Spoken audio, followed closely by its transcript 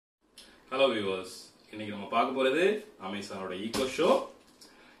Hello viewers, இன்னைக்கு நம்ம பார்க்க போறது Amazonோட Eco Show.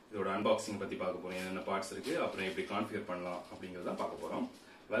 இதோட unboxing பத்தி பார்க்க போறோம். என்னென்ன பார்ட்ஸ் இருக்கு, அப்புறம் எப்படி கான்ஃபிகர் பண்ணலாம் அப்படிங்கறத பார்க்க போறோம்.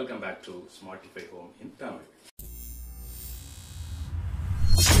 Welcome back to Smartify Home in Tamil.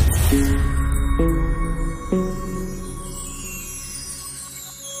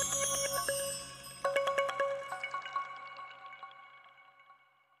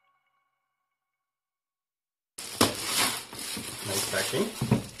 Nice packing.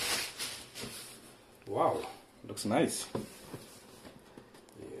 Wow, looks nice.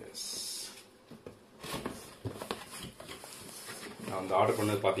 Yes. நான் இந்த ஆர்டர்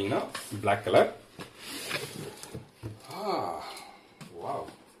பண்ணது பாத்தீங்கன்னா black color. Wow.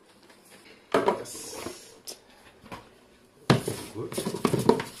 Yes. Good.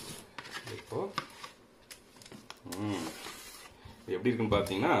 இப்போ எப்படி இருக்குன்னு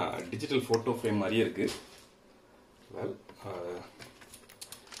பாத்தீங்கன்னா டிஜிட்டல் போட்டோ ஃப்ரேம் மாதிரியே இருக்கு. Well,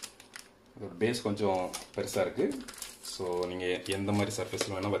 இதோட பேஸ் கொஞ்சம் பெருசாக இருக்குது. ஸோ நீங்கள் எந்த மாதிரி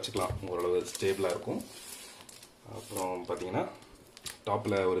சர்ஃபேஸில் வேணால் வச்சுக்கலாம், ஓரளவு ஸ்டேபிளாக இருக்கும். அப்புறம் பார்த்தீங்கன்னா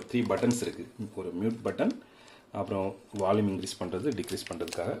டாப்பில் ஒரு 3 பட்டன்ஸ் இருக்குது. ஒரு மியூட் பட்டன், அப்புறம் வால்யூம் இன்க்ரீஸ் பண்ணுறது டிக்ரீஸ்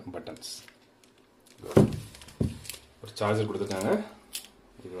பண்ணுறதுக்காக பட்டன்ஸ். ஒரு சார்ஜர் கொடுத்துருக்காங்க.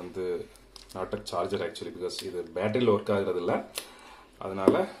 இது வந்து not a charger actually, because இது பேட்டரியில் ஒர்க் ஆகுறது இல்லை,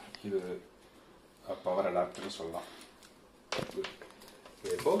 அதனால் இது பவர் அடாப்டர்னு சொல்லலாம்.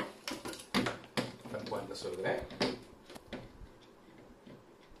 இப்போ பாயிண்ட்ல சொல்றேன்.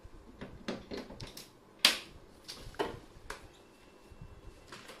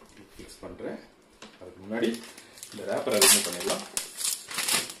 ஃபிக்ஸ் பண்றேன். அதுக்கு முன்னாடி இந்த ரேப்பரை ரிமூவ் பண்ணிடலாம்.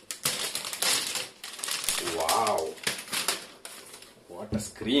 Wow, what a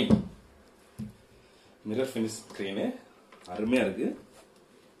screen! Mirror finish screen அருமையா இருக்கு.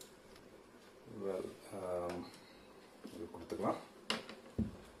 இது கொடுத்துக்கலாம்.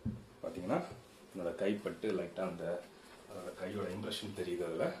 பார்த்தீங்கன்னா என்னோட கைப்பட்டு லைட்டாக அந்த கையோட இம்ப்ரெஷன் தெரியுது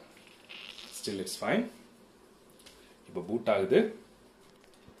அதில். Still it's fine. இப்போ பூட் ஆகுது.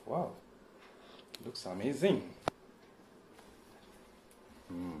 Wow, looks amazing.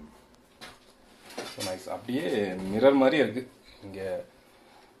 So nice. அப்படியே மிரர் மாதிரியே இருக்கு. இங்கே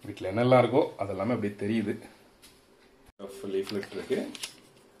வீட்டில் என்னெல்லாம் இருக்கோ அதெல்லாமே அப்படியே தெரியுது. லீஃப்லெட் இருக்கு.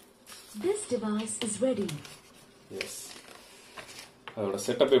 This device is ready. Yes. அதோட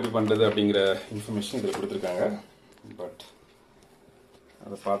செட்டப் எப்படி பண்ணுறது அப்படிங்கிற இன்ஃபர்மேஷன் இதில் கொடுத்துருக்காங்க. பட்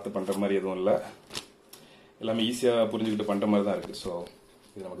அதை பார்த்து பண்ணுற மாதிரி எதுவும் இல்லை. எல்லாமே ஈஸியாக புரிஞ்சுக்கிட்டு பண்ணுற மாதிரி தான் இருக்குது. ஸோ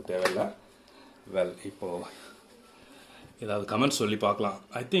இது நமக்கு தேவையில்லை. வெல், இப்போது ஏதாவது கமெண்ட்ஸ் சொல்லி பார்க்கலாம்.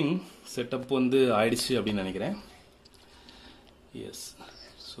 ஐ திங்க் செட்டப் வந்து ஆயிடுச்சு அப்படின்னு நினைக்கிறேன். எஸ்.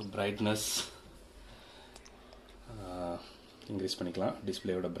 ஸோ பிரைட்னஸ் இன்க்ரீஸ் பண்ணிக்கலாம்,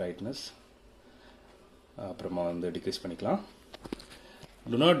 டிஸ்பிளேயோட பிரைட்னஸ். அப்புறமா வந்து டிக்ரீஸ் பண்ணிக்கலாம்.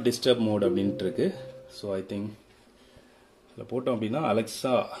 டு நாட் டிஸ்டர்ப் மோட் அப்படின்ட்டு இருக்கு. ஸோ ஐ திங்க் இதில் போட்டோம் அப்படின்னா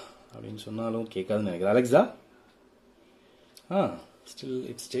அலெக்ஸா அப்படின்னு சொன்னாலும் கேட்காதுன்னு நினைக்கிறேன். Alexa, still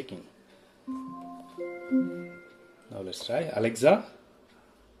it's taking. Now let's try Alexa.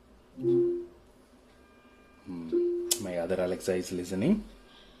 My other Alexa is listening.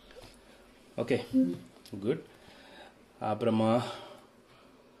 Okay, good. அப்புறமா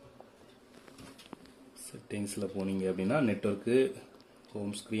செட்டிங்ஸில் போனீங்க அப்படின்னா network,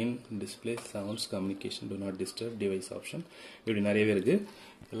 home screen, display, sounds, communication, to not disturb, device option, இப்படி நிறையவே இருக்குது.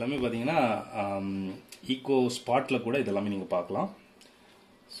 எல்லாமே பார்த்தீங்கன்னா ஈகோ ஸ்பாட்டில் கூட இதெல்லாமே நீங்கள் பார்க்கலாம்.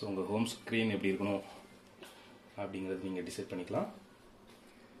 ஸோ உங்கள் ஹோம் ஸ்க்ரீன் எப்படி இருக்கணும் அப்படிங்கிறது நீங்கள் டிசைட் பண்ணிக்கலாம்.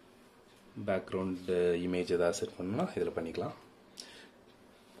 பேக்ரவுண்டு இமேஜ் எதாவது செட் பண்ணணும்னா இதில் பண்ணிக்கலாம்.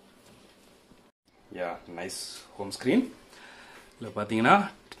 யா, நைஸ் ஹோம் ஸ்க்ரீன். இதில் பார்த்தீங்கன்னா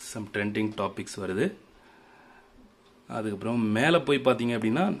சம் ட்ரெண்டிங் டாபிக்ஸ் வருது. அதுக்கப்புறம் மேலே போய் பார்த்தீங்க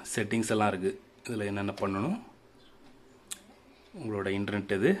அப்படின்னா செட்டிங்ஸ் எல்லாம் இருக்குது. இதில் என்னென்ன பண்ணணும், உங்களோட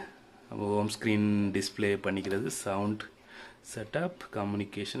இன்டர்நெட் எது, ஹோம் ஸ்க்ரீன் டிஸ்பிளே பண்ணிக்கிறது, சவுண்ட் செட்டப்,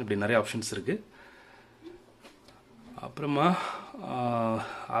 கம்யூனிகேஷன், இப்படி நிறைய ஆப்ஷன்ஸ் இருக்குது. அப்புறமா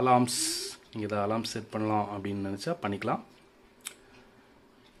அலார்ம்ஸ், நீங்கள் எதாவது அலார்ம் செட் பண்ணலாம் அப்படின்னு நினச்சா பண்ணிக்கலாம்.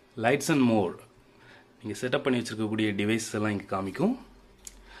 லைட்ஸ் அண்ட் மோர், நீங்கள் செட்டப் பண்ணி வச்சுருக்கக்கூடிய டிவைஸ் எல்லாம் இங்கே காமிக்கும்.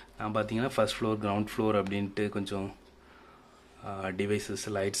 நான் பார்த்தீங்கன்னா ஃபர்ஸ்ட் ஃப்ளோர், கிரவுண்ட் ஃப்ளோர் அப்படின்ட்டு கொஞ்சம் டிவைசஸ்,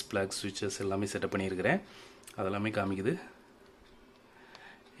 லைட்ஸ், பிளக், சுவிட்சஸ் எல்லாமே செட்டப் பண்ணியிருக்கிறேன். அதெல்லாமே காமிக்குது.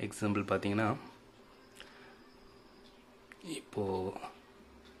 எக்ஸாம்பிள் பார்த்தீங்கன்னா இப்போது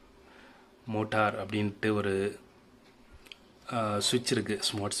மோட்டார் அப்படின்ட்டு ஒரு சுவிட்ச் இருக்குது,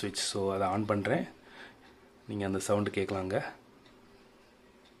 ஸ்மார்ட் சுவிட்ச். ஸோ அதை ஆன் பண்ணுறேன். நீங்கள் அந்த சவுண்டு கேட்கலாங்க.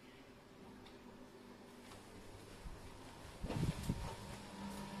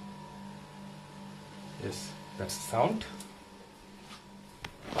 Yes, that's the sound.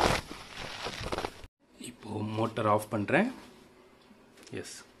 Motor off பண்ணுறேன்.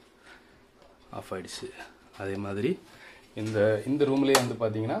 எஸ், ஆஃப் ஆகிடுச்சு. அதே மாதிரி இந்த ரூம்லேயே வந்து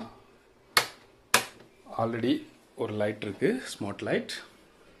பார்த்தீங்கன்னா ஆல்ரெடி ஒரு லைட் இருக்குது, ஸ்மார்ட் லைட்.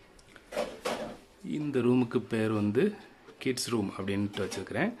 இந்த ரூமுக்கு பேர் வந்து கிட்ஸ் ரூம் அப்படின்ட்டு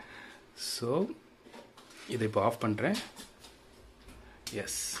வச்சுருக்கிறேன். ஸோ இதை இப்போ ஆஃப் பண்ணுறேன்.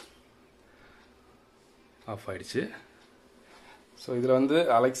 எஸ், ஆஃப் ஆகிடுச்சு. ஸோ இதில் வந்து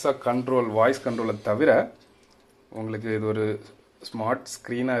அலெக்ஸா கண்ட்ரோல், வாய்ஸ் கண்ட்ரோலை தவிர உங்களுக்கு இது ஒரு ஸ்மார்ட்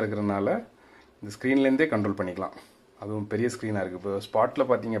ஸ்க்ரீனாக இருக்கிறதுனால இந்த ஸ்க்ரீன்லேருந்தே கண்ட்ரோல் பண்ணிக்கலாம். அதுவும் பெரிய ஸ்க்ரீனாக இருக்குது. இப்போ ஸ்பாட்டில்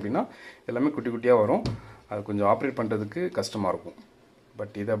பார்த்தீங்க அப்படின்னா எல்லாமே குட்டி குட்டியாக வரும், அது கொஞ்சம் ஆப்ரேட் பண்ணுறதுக்கு கஷ்டமாக இருக்கும்.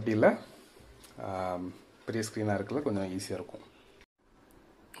 பட் இது அப்படி இல்லை, பெரிய ஸ்க்ரீனாக இருக்கிறது கொஞ்சம் ஈஸியாக இருக்கும்.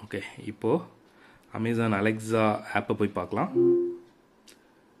 ஓகே, இப்போது அமேசான் அலெக்ஸா ஆப்பை போய் பார்க்கலாம்.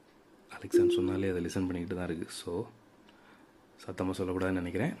 அலெக்ஸான்னு சொன்னாலே அதை லிசன் பண்ணிக்கிட்டு தான் இருக்குது. ஸோ சத்தமாக சொல்லக்கூடாதுன்னு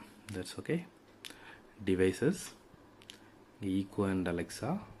நினைக்கிறேன். That's okay. Devices, ego and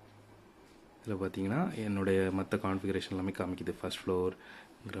Alexa. இதில் பார்த்தீங்கன்னா என்னுடைய மற்ற கான்ஃபிகரேஷன் எல்லாமே காமிக்குது. First floor,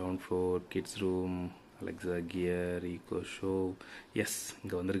 ground floor, kids room, Alexa gear, ego show. S,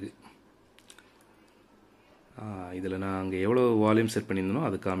 இங்கே வந்திருக்கு. இதில் நான் அங்கே எவ்வளோ வால்யூம் செட் பண்ணியிருந்தனோ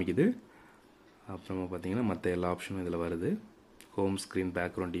அது காமிக்குது. அப்புறமா பார்த்தீங்கன்னா மற்ற எல்லா ஆப்ஷனும் இதில் வருது. ஹோம் ஸ்க்ரீன்,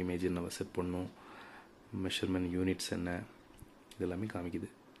 பேக்ரவுண்ட் இமேஜ் நம்ம செட் பண்ணணும், மெஷர்மெண்ட் யூனிட்ஸ் என்ன, இதெல்லாமே காமிக்குது.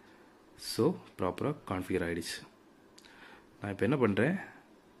 ஸோ ப்ராப்பராக கான்ஃபிகர் ஆகிடுச்சு. நான் இப்போ என்ன பண்ணுறேன்,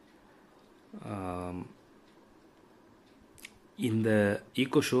 இந்த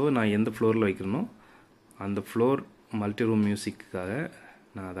ஈகோ ஷோ நான் எந்த ஃப்ளோரில் வைக்கிறனோ அந்த ஃப்ளோர் மல்டி ரூம் மியூசிக்காக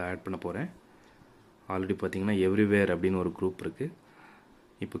நான் அதை ஆட் பண்ண போகிறேன். ஆல்ரெடி பார்த்தீங்கன்னா எவ்ரிவேர் அப்படின்னு ஒரு குரூப் இருக்குது.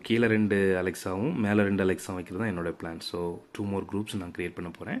 இப்போ கீழே 2 அலெக்ஸாவும் மேலே 2 அலெக்ஸாவும் வைக்கிறது தான் என்னோடய பிளான். ஸோ 2 more groups நான் க்ரியேட்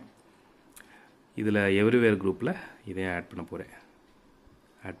பண்ண போகிறேன். இதில் எவ்ரிவேர் குரூப்பில் இதையும் ஆட் பண்ண போகிறேன்.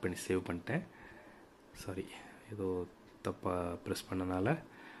 ஆட் பண்ணி சேவ் பண்ணிட்டேன். சாரி, ஏதோ தப்பாக ப்ரெஸ் பண்ணனால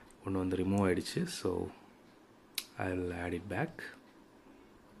ஒன்று வந்து ரிமூவ் ஆகிடுச்சு. So I will add it back.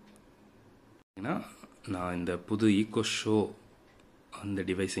 ஏன்னா நான் இந்த புது ஈகோ ஷோ அந்த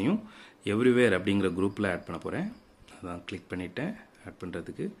டிவைஸையும் எவ்ரிவேர் அப்படிங்கிற குரூப்பில் ஆட் பண்ண போகிறேன். அதான் கிளிக் பண்ணிவிட்டேன் ஆட்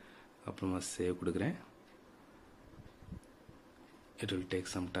பண்ணுறதுக்கு. அப்புறமா சேவ் கொடுக்குறேன். It will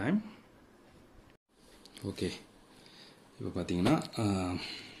take some time. Okay, இப்போ பார்த்தீங்கன்னா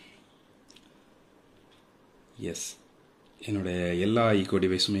எஸ், என்னுடைய எல்லா ஈகோ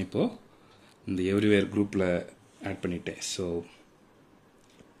டிவைஸுமே இப்போது இந்த எவ்ரிவேர் குரூப்பில் ஆட் பண்ணிட்டேன். ஸோ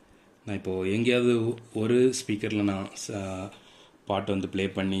நான் இப்போது எங்கேயாவது ஒரு ஸ்பீக்கரில் நான் பாட்டை வந்து ப்ளே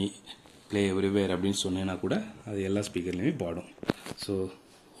பண்ணி ப்ளே எவ்ரிவேர் அப்படின்னு சொன்னேன்னா கூட அது எல்லா ஸ்பீக்கர்லேயுமே பாடும். ஸோ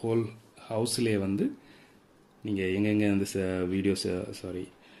ஹோல் ஹவுஸ்லேயே வந்து நீங்கள் எங்கெங்கே இந்த வீடியோஸ்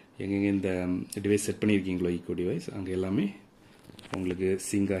எங்கெங்கே இந்த டிவைஸ் செட் பண்ணியிருக்கீங்களோ ஈகோ டிவைஸ், அங்கே எல்லாமே உங்களுக்கு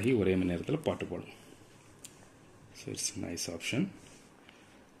சிங்க் ஆகி ஒரே மணி நேரத்தில் பாட்டு பாடும். So it's nice option.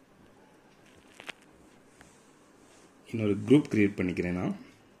 இன்னொரு குரூப் க்ரியேட் பண்ணிக்கிறேன் நான்.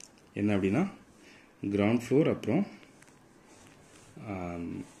 என்ன அப்படின்னா கிரவுண்ட் ஃப்ளோர் அப்புறம்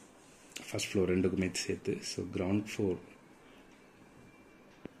ஃபர்ஸ்ட் ஃப்ளோர் ரெண்டுக்குமே சேர்த்து. ஸோ கிரவுண்ட்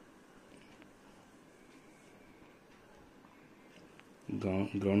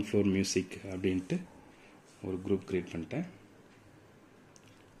ஃப்ளோர் மியூசிக் அப்படின்ட்டு ஒரு குரூப் க்ரியேட் பண்ணிட்டேன்.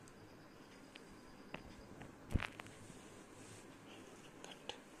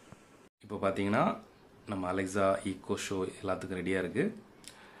 இப்போ பார்த்தீங்கன்னா நம்ம அலெக்ஸா ஈகோ ஷோ எல்லாத்துக்கும் ரெடியாக இருக்குது.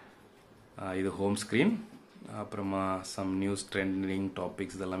 இது ஹோம் ஸ்க்ரீன், அப்புறமா சம் நியூஸ், ட்ரெண்டிங்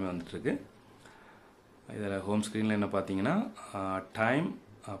டாபிக்ஸ் இதெல்லாமே வந்துட்டுருக்கு. இதில் ஹோம் ஸ்க்ரீனில் என்ன பார்த்தீங்கன்னா டைம்,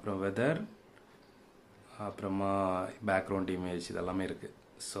 அப்புறம் வெதர், அப்புறமா பேக்ரவுண்ட் இமேஜ் இதெல்லாமே இருக்குது.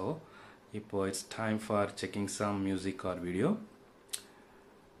 ஸோ இப்போது it's time for checking some music R video.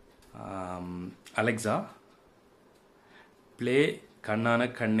 Alexa play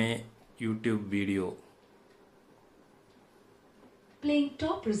கண்ணான கண்ணே YouTube video. Playing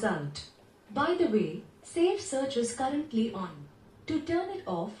top result. By the way, Safe Search is currently on. To turn it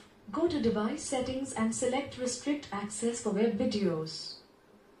off, go to Device Settings and select Restrict Access for web videos.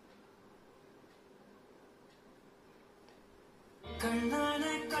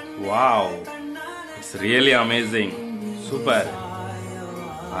 Wow, it's really amazing. Super.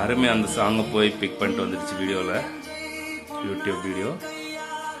 அருமை. அந்த சாங்கை போய் big பண்ணிட்டு வந்துடுச்சு வீடியோவில், YouTube video.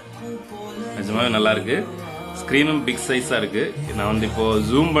 நிஜமாவே நல்லா இருக்கு. ஸ்க்ரீனும் பிக் சைஸாக இருக்குது. நான் வந்து இப்போது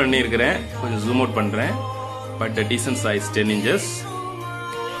ஜூம் பண்ணியிருக்கிறேன், கொஞ்சம் ஜூம் அவுட் பண்ணுறேன். But descent size 10 inches.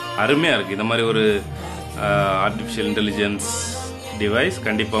 அருமையாக இருக்குது. இந்த மாதிரி ஒரு ஆர்டிஃபிஷியல் இன்டெலிஜென்ஸ் டிவைஸ்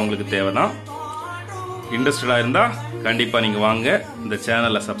கண்டிப்பாக உங்களுக்கு தேவை தான். இன்ட்ரெஸ்டடாக இருந்தால் கண்டிப்பாக நீங்கள் வாங்க, இந்த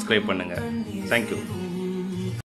சேனலை சப்ஸ்கிரைப் பண்ணுங்கள். தேங்க்யூ.